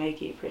what you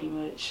make it, pretty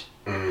much.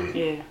 Mm-hmm.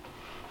 Yeah.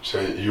 So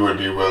you would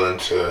be willing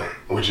to?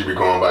 Would you be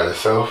going by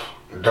yourself,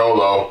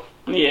 dolo?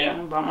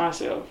 Yeah, by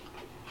myself.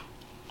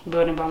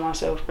 Building by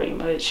myself pretty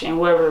much, and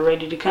whoever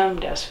ready to come,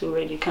 that's who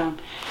ready to come,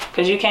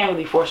 because you can't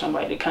really force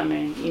somebody to come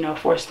and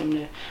force them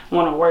to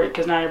want to work,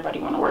 because not everybody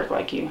want to work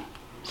like you.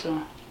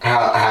 So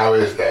how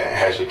is that?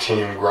 Has your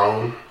team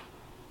grown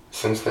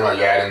since then? Are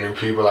you adding new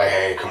people? Like,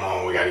 hey, come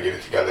on, we got to get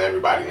it together,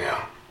 everybody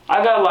now.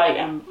 I got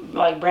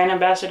like brand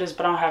ambassadors,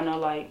 but I don't have no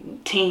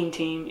like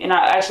team, and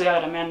I actually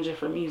got a manager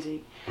for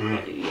music.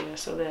 Mm-hmm. Yeah,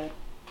 so that.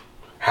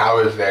 How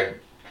is that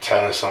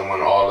telling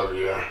someone all of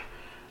your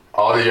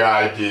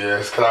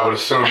ideas? Because I would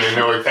assume they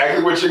know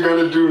exactly what you're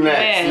going to do next.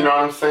 Man. You know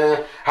what I'm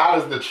saying? How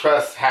does the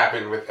trust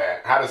happen with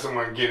that? How does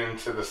someone get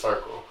into the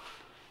circle?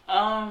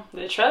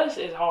 The trust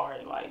is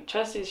hard. Like,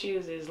 trust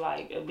issues is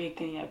like a big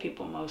thing that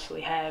people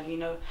mostly have,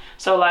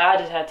 So like I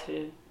just had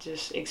to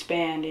just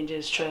expand and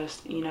just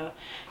trust, And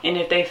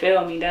if they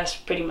fail me, that's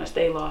pretty much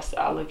they lost.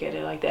 I look at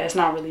it like that. It's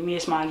not really me,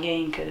 it's my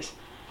gain, because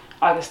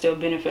I can still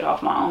benefit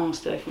off my own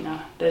stuff,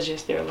 That's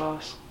just their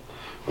loss.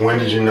 When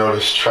did you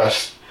notice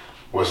trust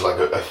was like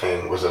a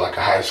thing? Was it like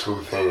a high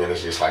school thing and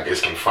it's just like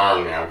it's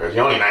confirmed now because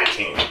you're only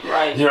 19?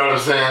 Right. You know what I'm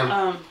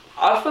saying?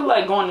 I feel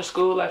like going to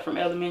school, like from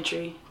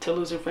elementary to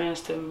losing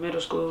friends, to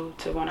middle school,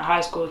 to going to high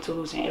school, to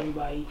losing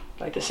everybody,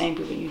 like the same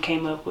people you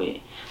came up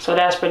with. So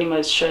that's pretty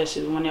much trust,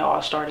 is when it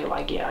all started.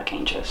 Like, yeah, I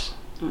can't trust.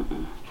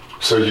 Mm-mm.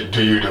 So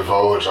do you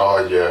divulge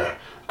all your?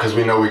 Because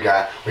we know we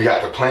got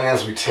the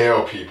plans we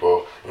tell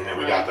people, and then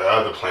we got the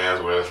other plans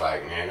where it's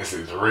like, man, this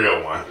is the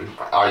real one.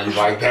 Are you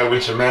like that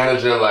with your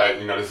manager? Like,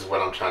 this is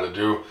what I'm trying to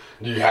do.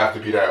 Do you have to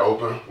be that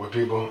open with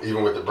people,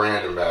 even with the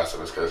brand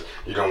ambassadors? Because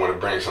you don't want to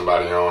bring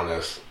somebody on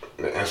that's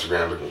the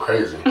Instagram looking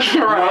crazy.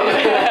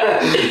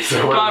 Right.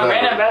 So my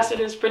brand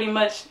ambassadors pretty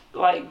much,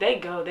 like, they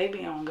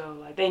be on go.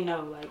 Like, they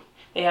know, like,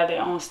 they have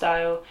their own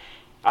style.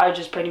 I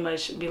just pretty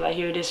much be like,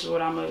 here, this is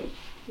what I'm going to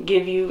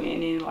give you,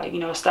 and then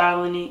like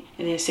styling it,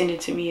 and then send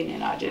it to me, and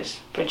then I just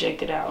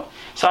project it out.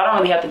 So I don't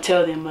really have to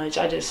tell them much.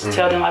 I just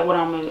tell them like what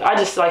I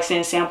just like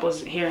send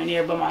samples here and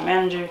there. But my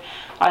manager,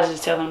 I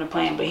just tell him the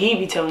plan, but he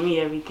be telling me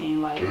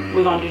everything, like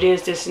we're gonna do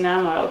this and that.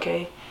 I'm like,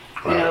 okay.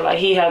 Like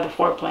he had the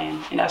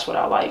foreplan, and that's what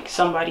I like.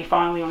 Somebody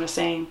finally on the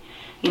same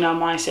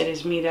mindset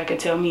as me that can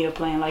tell me a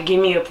plan. Like, give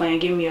me a plan,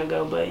 give me a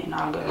go button,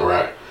 I'll go.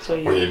 Right. So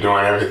when you're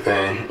doing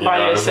everything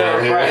by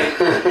yourself,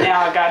 right?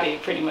 Now I got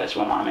it pretty much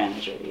with my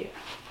manager. Yeah.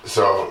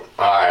 So,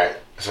 alright,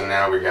 so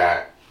now we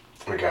got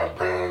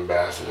brand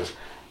ambassadors.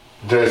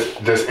 Does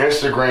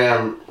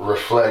Instagram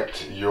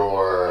reflect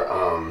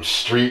your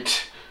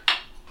street,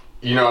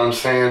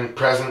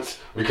 presence?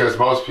 Because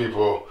most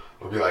people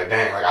will be like,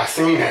 dang, like I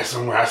seen that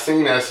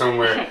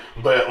somewhere.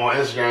 But on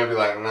Instagram, be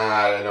like,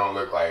 nah, that don't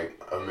look like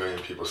a million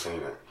people seen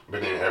it.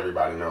 But then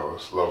everybody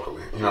knows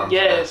locally. You know what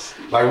I'm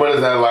saying? Like, what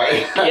is that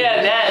like?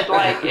 Yeah, that,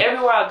 like,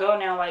 everywhere I go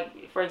now,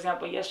 like, for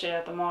example, yesterday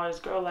at the mall, this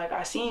girl, like,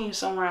 I seen you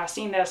somewhere, I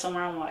seen that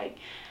somewhere. I'm like,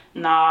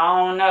 nah,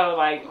 I don't know.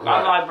 Like, right.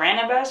 I'm like brand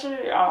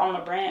ambassador. I'm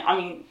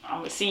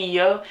a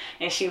CEO.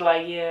 And she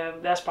like, yeah,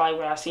 that's probably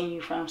where I seen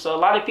you from. So a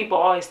lot of people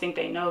always think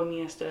they know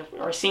me and stuff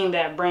or seen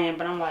that brand.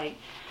 But I'm like,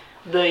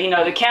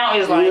 the count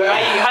is like,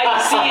 how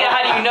you see it,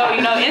 how do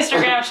you know?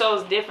 Instagram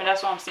shows different.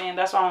 That's what I'm saying.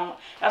 That's what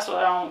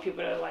I don't want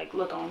people to like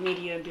look on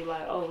media and be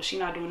like, oh, she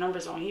not doing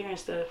numbers on here and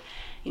stuff.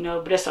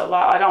 But it's a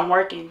lot. Like, I'm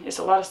working. It's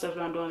a lot of stuff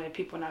that I'm doing that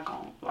people not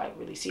gonna like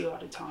really see all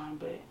the time.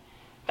 But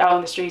out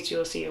in the streets,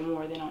 you'll see it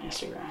more than on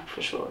Instagram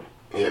for sure.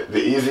 Yeah,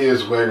 the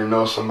easiest way to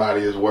know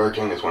somebody is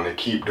working is when they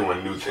keep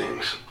doing new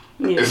things.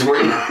 Yeah. It's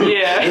when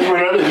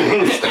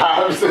everything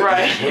stops.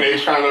 Right. And they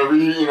trying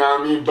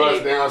to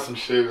bust down some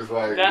shit. It's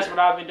like that's what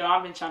I've been doing.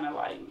 I've been trying to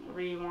like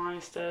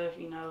rewind stuff,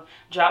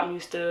 drop new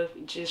stuff,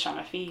 just trying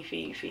to feed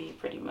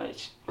pretty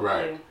much.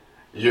 Right.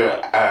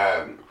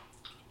 Yeah.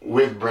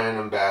 With brand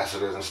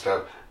ambassadors and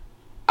stuff,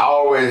 I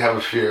always have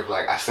a fear of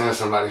like I send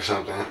somebody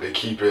something, they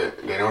keep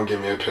it, they don't give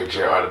me a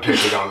picture, or the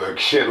picture don't look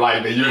shit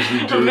like they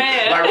usually do.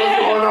 Man. Like, what's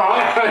going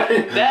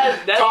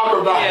on?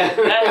 Talk about it.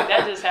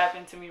 That just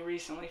happened to me recently.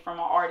 recently from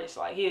an artist.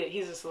 Like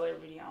he's a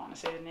celebrity. I don't want to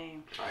say the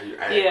name.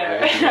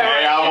 Yeah.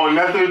 Hey, I want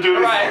nothing to do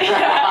with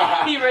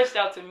Right. He reached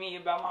out to me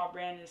about my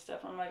brand and stuff.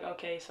 I'm like,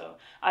 okay, so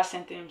I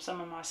sent them some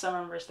of my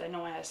summer merch that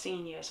no one has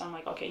seen yet. So I'm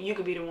like, okay, you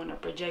could be the one to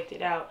project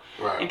it out.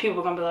 Right. And people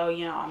are going to be like, oh,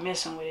 you know, I'm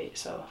messing with it.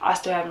 So I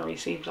still haven't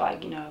received,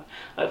 like, you know,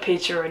 a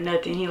picture or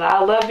nothing. He like,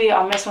 I love it.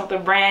 I'm messing with the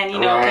brand, you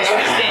know,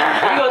 consistent.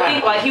 You gonna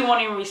think, like, he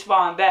won't even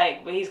respond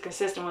back. But he's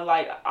consistent with,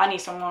 like, I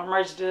need some more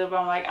merch to do. But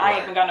I'm like, I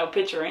ain't even got no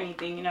picture or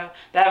anything, you know.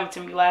 That happened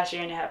to me last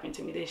year and it happened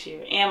to me this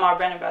year. And my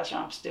brand ambassador,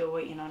 I'm still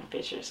waiting on the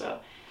picture. So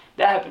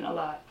that happened a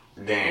lot.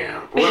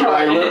 Damn.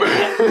 Talking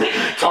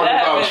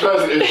about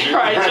trust issues.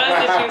 Right,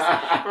 trust issues.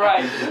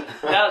 Right.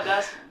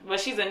 That's but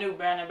she's a new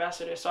brand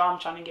ambassador, so I'm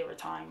trying to give her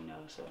time, you know,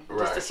 so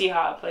just to see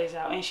how it plays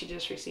out. And she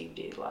just received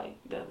it like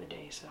the other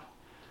day, so.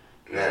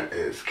 That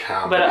is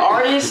comedy. But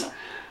artists,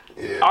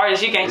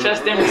 artists, you can't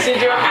trust them to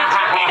send you a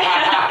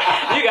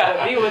picture. You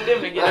gotta be with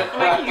them to get a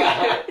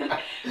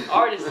flick.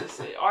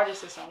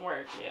 Artists is some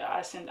work. Yeah,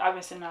 I've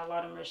been sending out a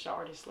lot of merch to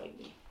artists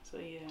lately. So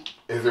yeah.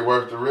 Is it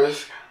worth the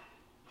risk?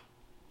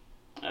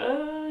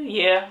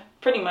 Yeah,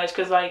 pretty much,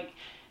 cause like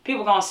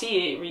people gonna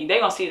see it. They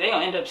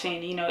gonna end up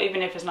seeing it. You know,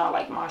 even if it's not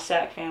like my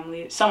SAC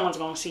family, someone's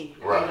gonna see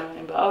it. Right. You know,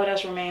 and be, oh,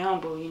 that's Remain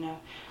Humble. You know,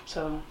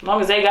 so as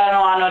long as they got it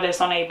on, I know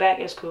that's on their back.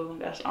 It's cool.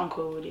 I'm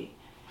cool with it.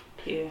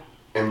 Yeah.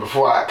 And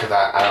before cause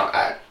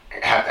I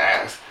have to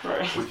ask.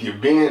 Right. With you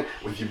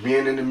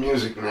being in the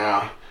music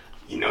now,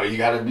 you know, you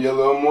got to be a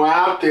little more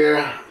out there.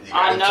 You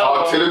got to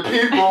talk to the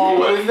people.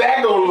 What is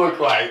that gonna look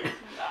like?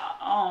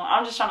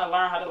 I'm just trying to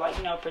learn how to, like,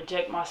 you know,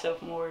 project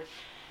myself more.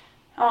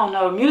 I don't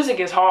know. Music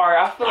is hard.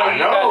 I feel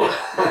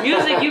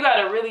like you got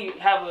to really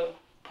have a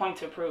point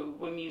to prove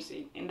with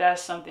music. And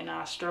that's something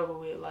I struggle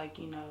with, like,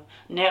 you know,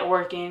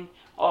 networking,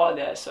 all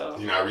that. So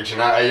you're not reaching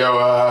out, hey,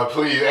 yo,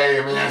 please,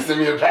 hey, man, send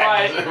me a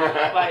package.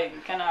 Right.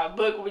 Like, can I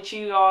book with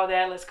you, all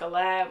that? Let's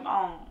collab.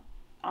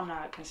 I'm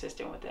not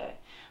consistent with that.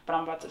 But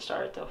I'm about to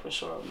start, though, for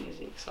sure, with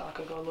music. So I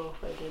could go a little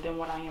further than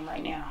what I am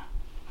right now.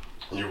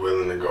 You're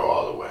willing to go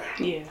all the way.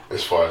 Yeah.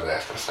 As far as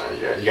that's concerned,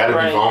 yeah. You gotta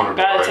be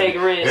vulnerable. Gotta take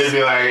risks. They'd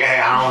be like,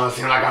 hey, I don't want to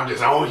seem like I'm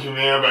just on you,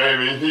 man,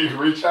 baby. You can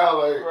reach out,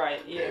 like. Right,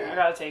 yeah. I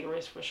gotta take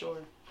risks for sure.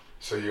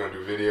 So you're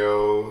gonna do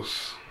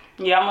videos?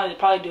 Yeah, I'm gonna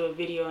probably do a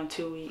video in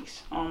 2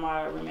 weeks on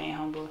my Remain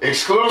Humble.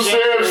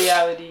 Exclusives?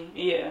 Reality,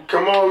 yeah.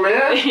 Come on,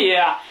 man.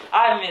 Yeah.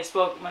 I haven't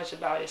spoke much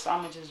about it, so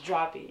I'm gonna just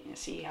drop it and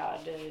see how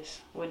it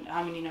does,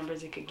 how many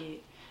numbers it could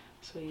get.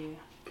 So, yeah.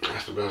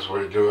 That's the best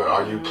way to do it.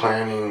 Are you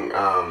planning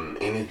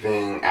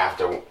anything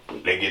after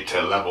they get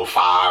to level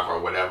 5 or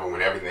whatever,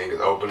 when everything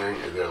is opening?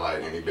 Is there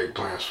like any big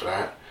plans for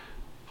that?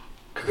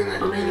 Because then there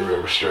could be any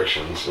real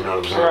restrictions, you know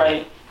what I'm saying?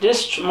 Right.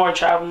 Just more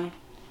traveling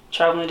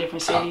to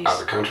different cities. Out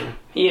the country?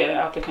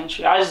 Yeah, out the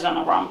country. I just don't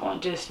know where I'm going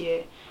just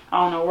yet.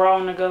 I don't know where I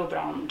want to go, but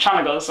I'm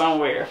trying to go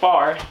somewhere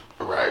far.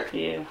 Right.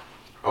 Yeah.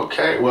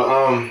 Okay,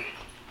 well,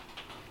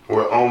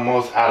 we're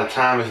almost out of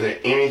time. Is there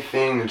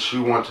anything that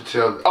you want to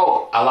tell?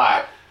 Oh, I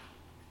lied.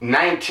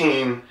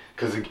 19,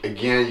 because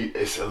again,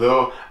 it's a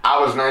little,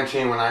 I was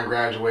 19 when I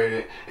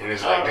graduated, and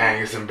it's like,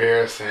 dang, it's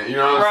embarrassing. You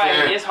know what I'm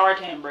saying? Right, it's hard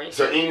to embrace.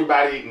 So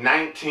anybody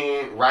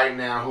 19 right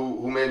now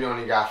who maybe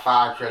only got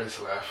 5 credits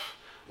left,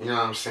 you know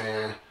what I'm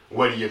saying?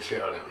 What do you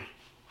tell them?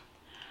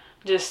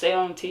 Just stay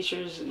on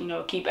teachers, you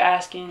know, keep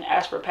asking,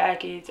 ask for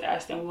packets,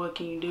 ask them what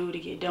can you do to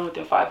get done with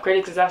the 5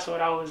 credits, because that's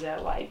what I was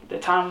at. Like, the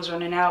time was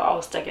running out, I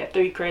was stuck at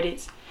 3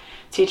 credits.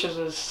 Teachers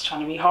was trying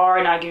to be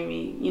hard, not giving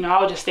me, you know,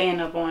 I was just staying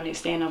up on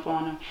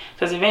them.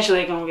 Because eventually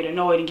they're going to get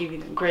annoyed and give you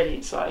them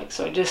credits. Like,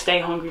 so just stay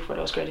hungry for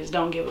those credits.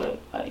 Don't give up.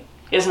 Like,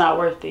 it's not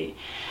worth it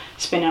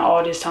spending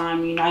all this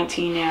time, you're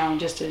 19 now,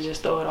 just to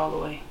just throw it all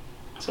away.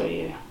 So,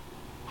 yeah.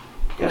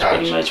 That's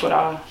pretty much what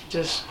I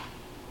just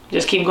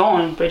keep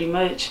going, pretty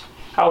much.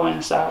 I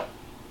wouldn't stop.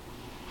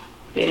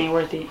 It ain't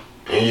worth it.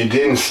 And you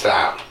didn't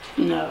stop?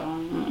 No.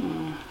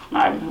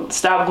 I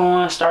stop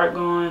going, start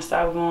going,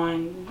 stop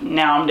going.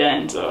 Now I'm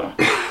done. So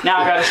now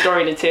I got a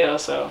story to tell.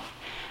 So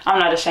I'm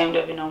not ashamed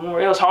of it no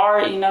more. It was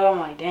hard, you know. I'm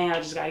like, dang,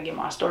 I just got to get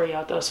my story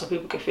out though so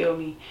people can feel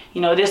me.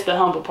 You know, this the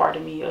humble part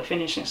of me, of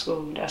finishing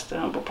school. That's the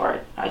humble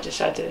part. I just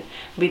had to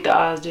beat the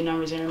odds, do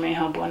numbers, and remain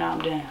humble, and now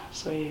I'm done.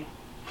 So, yeah.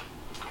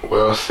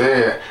 Well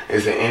said.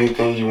 Is there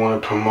anything you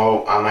want to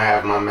promote? I'm going to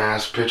have my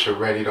mask picture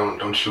ready.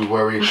 Don't you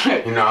worry.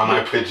 You know, I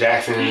might put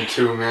Jackson in it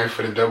too, man,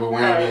 for the double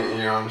whammy.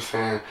 You know what I'm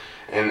saying?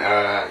 And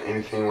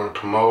anything you want to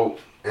promote?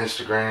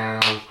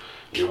 Instagram,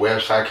 your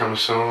website coming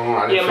soon?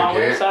 I didn't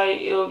forget. My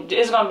website,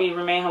 it's going to be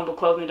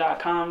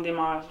remainhumbleclothing.com. Then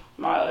my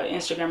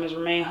Instagram is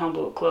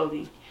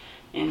remainhumbleclothing.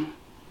 And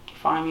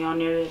find me on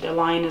there. The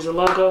lion is a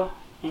logo.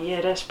 And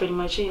yeah, that's pretty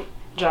much it.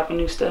 Dropping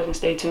new stuff and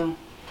stay tuned.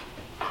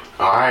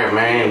 All right,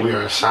 man. We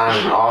are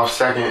signing off.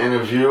 Second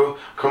interview.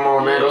 Come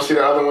on, man. Go see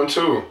the other one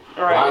too.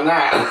 Right. Why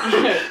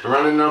not?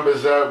 Run the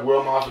numbers up.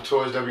 Will Model for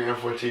Toys,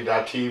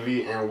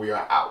 WN4T.TV, and we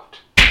are out.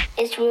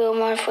 It's Real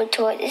Model for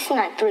Toys. It's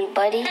not 3,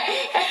 buddy.